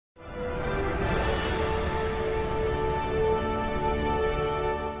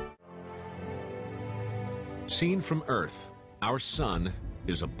Seen from Earth, our sun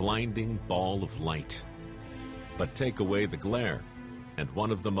is a blinding ball of light. But take away the glare, and one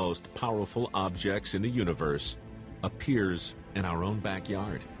of the most powerful objects in the universe appears in our own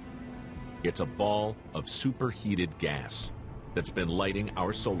backyard. It's a ball of superheated gas that's been lighting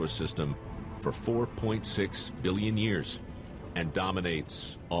our solar system for 4.6 billion years and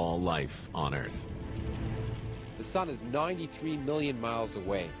dominates all life on Earth. The sun is 93 million miles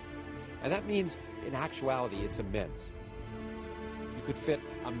away, and that means, in actuality, it's immense. You could fit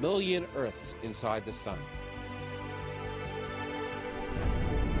 1 million Earths inside the sun.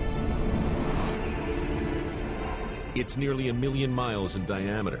 It's nearly 1 million miles in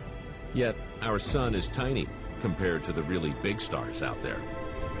diameter, yet our sun is tiny compared to the really big stars out there.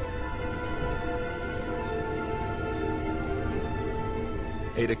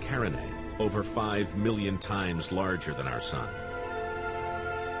 Eta Carinae, over 5 million times larger than our sun.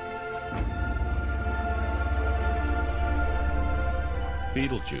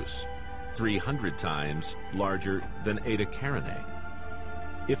 Betelgeuse, 300 times larger than Eta Carinae.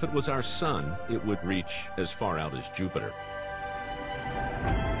 If it was our sun, it would reach as far out as Jupiter.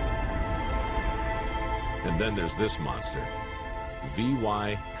 And then there's this monster,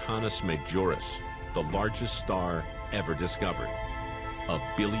 VY Canis Majoris, the largest star ever discovered, 1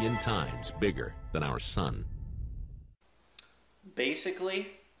 billion times bigger than our sun. Basically,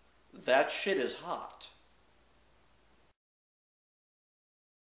 that shit is hot.